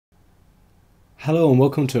Hello and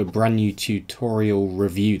welcome to a brand new tutorial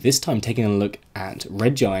review, this time taking a look at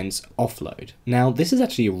Red Giant's offload. Now this is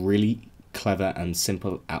actually a really clever and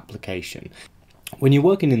simple application. When you're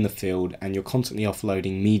working in the field and you're constantly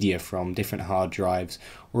offloading media from different hard drives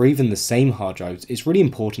or even the same hard drives, it's really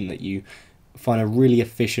important that you find a really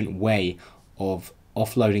efficient way of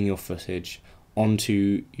offloading your footage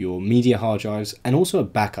onto your media hard drives and also a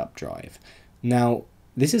backup drive. Now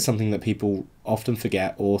this is something that people often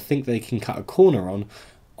forget or think they can cut a corner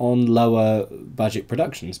on lower budget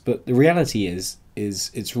productions, but the reality is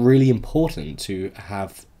it's really important to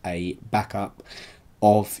have a backup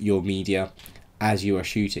of your media as you are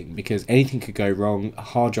shooting, because anything could go wrong.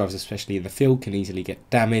 Hard drives, especially in the field, can easily get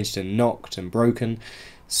damaged and knocked and broken.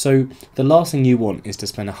 So the last thing you want is to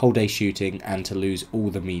spend a whole day shooting and to lose all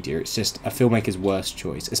the media. It's just a filmmaker's worst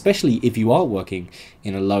choice, especially if you are working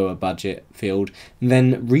in a lower budget field.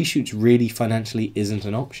 Then reshoots really financially isn't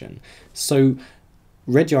an option. So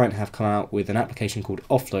Red Giant have come out with an application called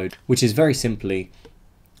OFFLOAD, which is very simply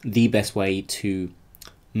the best way to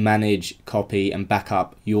manage, copy and back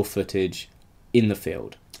up your footage in the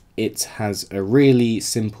field. It has a really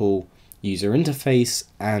simple user interface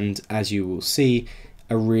and, as you will see,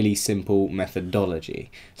 a really simple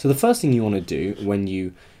methodology. So the first thing you want to do when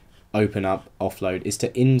you open up OFFLOAD is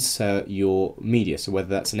to insert your media. So whether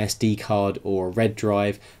that's an SD card or a red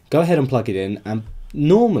drive, go ahead and plug it in, and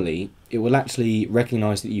normally it will actually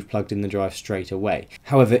recognize that you've plugged in the drive straight away.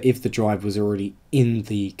 However, if the drive was already in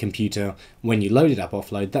the computer when you loaded up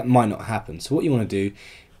OFFLOAD, that might not happen. So what you want to do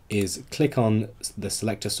is click on the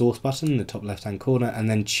select a source button in the top left hand corner and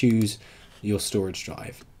then choose your storage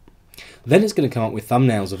drive. Then it's going to come up with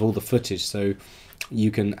thumbnails of all the footage, so you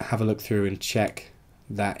can have a look through and check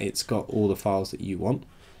that it's got all the files that you want.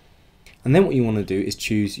 And then what you want to do is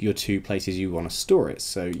choose your two places you want to store it.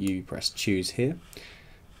 So you press choose here,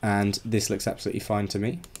 and this looks absolutely fine to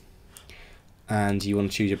me. And you want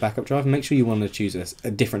to choose your backup drive. Make sure you want to choose a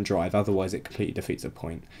different drive, otherwise it completely defeats the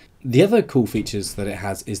point. The other cool features that it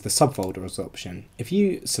has is the subfolders option. If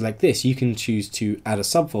you select this, you can choose to add a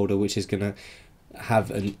subfolder which is going to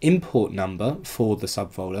have an import number for the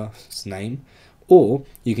subfolder's name, or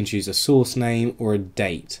you can choose a source name or a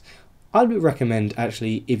date. I would recommend,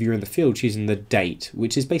 actually, if you're in the field, choosing the date,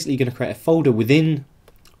 which is basically going to create a folder within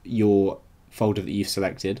your folder that you've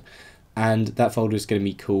selected, and that folder is going to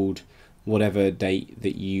be called whatever date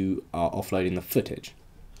that you are offloading the footage.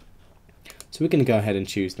 So we're going to go ahead and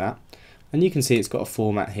choose that. And you can see it's got a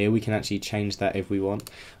format here. We can actually change that if we want.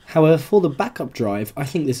 However, for the backup drive, I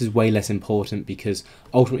think this is way less important, because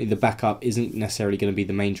ultimately the backup isn't necessarily going to be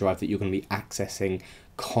the main drive that you're going to be accessing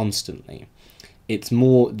constantly. It's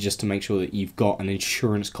more just to make sure that you've got an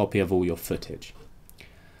insurance copy of all your footage.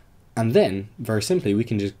 And then, very simply, we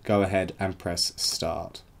can just go ahead and press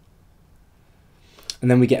start. And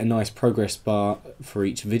then we get a nice progress bar for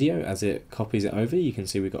each video as it copies it over. You can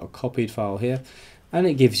see we've got a copied file here, and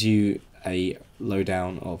it gives you a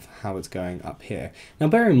lowdown of how it's going up here. Now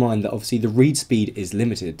bear in mind that obviously the read speed is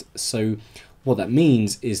limited, so what that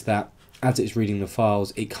means is that as it's reading the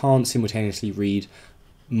files, it can't simultaneously read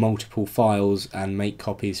multiple files and make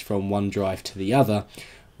copies from one drive to the other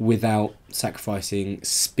without sacrificing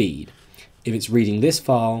speed. If it's reading this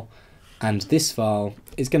file and this file,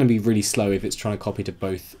 it's going to be really slow if it's trying to copy to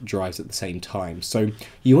both drives at the same time. So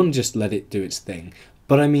you want to just let it do its thing.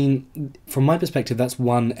 But I mean, from my perspective, that's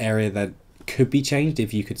one area that could be changed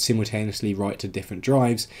if you could simultaneously write to different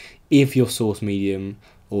drives if your source medium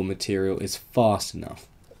or material is fast enough.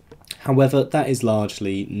 However, that is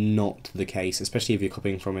largely not the case, especially if you're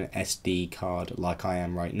copying from an SD card like I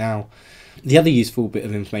am right now. The other useful bit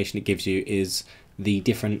of information it gives you is the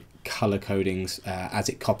different color codings as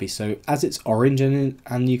it copies. So as it's orange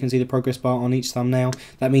and you can see the progress bar on each thumbnail,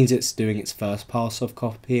 that means it's doing its first pass of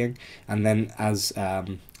copying, and then as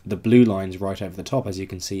the blue lines right over the top, as you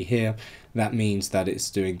can see here, that means that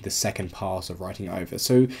it's doing the second pass of writing over.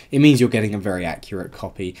 So it means you're getting a very accurate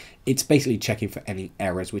copy. It's basically checking for any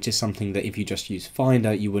errors, which is something that if you just use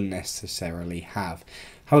Finder you wouldn't necessarily have.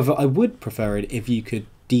 However, I would prefer it if you could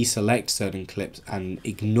deselect certain clips and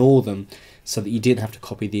ignore them so that you didn't have to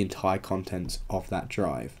copy the entire contents of that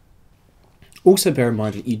drive. Also bear in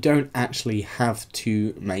mind that you don't actually have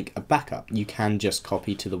to make a backup. You can just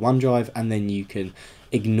copy to the OneDrive and then you can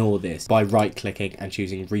ignore this by right clicking and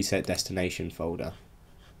choosing reset destination folder.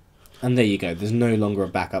 And there you go, there's no longer a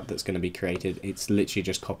backup that's going to be created, it's literally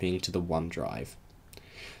just copying to the OneDrive.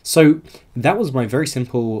 So that was my very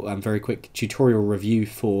simple and very quick tutorial review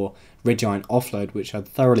for Red Giant Offload, which I'd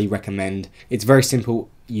thoroughly recommend. It's very simple.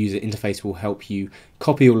 User interface will help you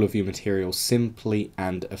copy all of your materials simply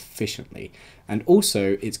and efficiently. And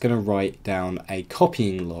also it's going to write down a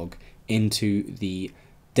copying log into the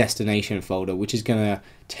destination folder, which is going to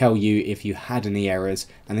tell you if you had any errors,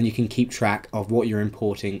 and then you can keep track of what you're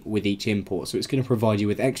importing with each import. So it's going to provide you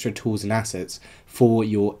with extra tools and assets for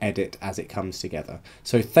your edit as it comes together.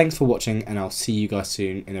 So thanks for watching, and I'll see you guys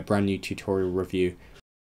soon in a brand new tutorial review